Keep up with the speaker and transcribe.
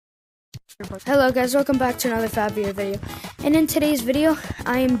Hello guys, welcome back to another Fabio video. And in today's video,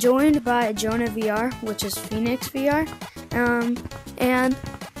 I am joined by Jonah VR, which is Phoenix VR. And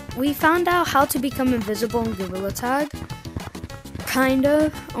we found out how to become invisible in Gorilla Tag. Kind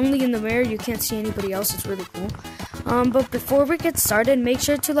of. Only in the mirror, you can't see anybody else, it's really cool. But before we get started, make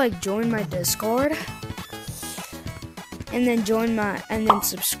sure to join my Discord. And then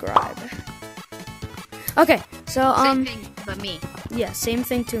subscribe. Okay, so same thing, but me. Yeah, same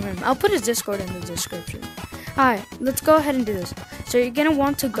thing to him. I'll put his Discord in the description. Alright, let's go ahead and do this. So you're gonna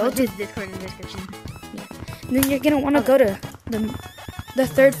want to go to his Discord in the description. Yeah. And then you're gonna want to go to the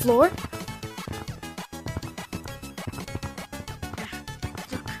third floor.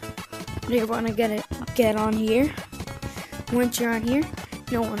 You want to get on here. Once you're on here,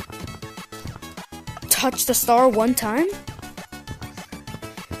 you want to touch the star one time.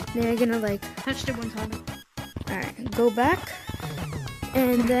 Then you're gonna touch it one time. Alright, go back.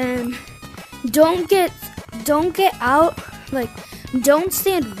 And then don't get out, don't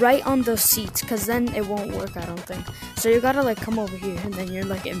stand right on those seats, because then it won't work, I don't think. So you gotta come over here, and then you're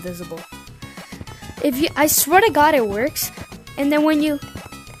invisible. I swear to God it works. And then when you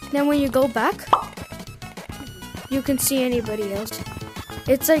go back, you can see anybody else.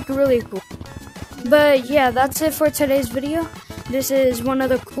 It's really cool. But yeah, that's it for today's video. This is one of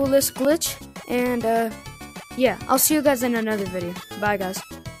the coolest glitch, and yeah, I'll see you guys in another video. Bye guys.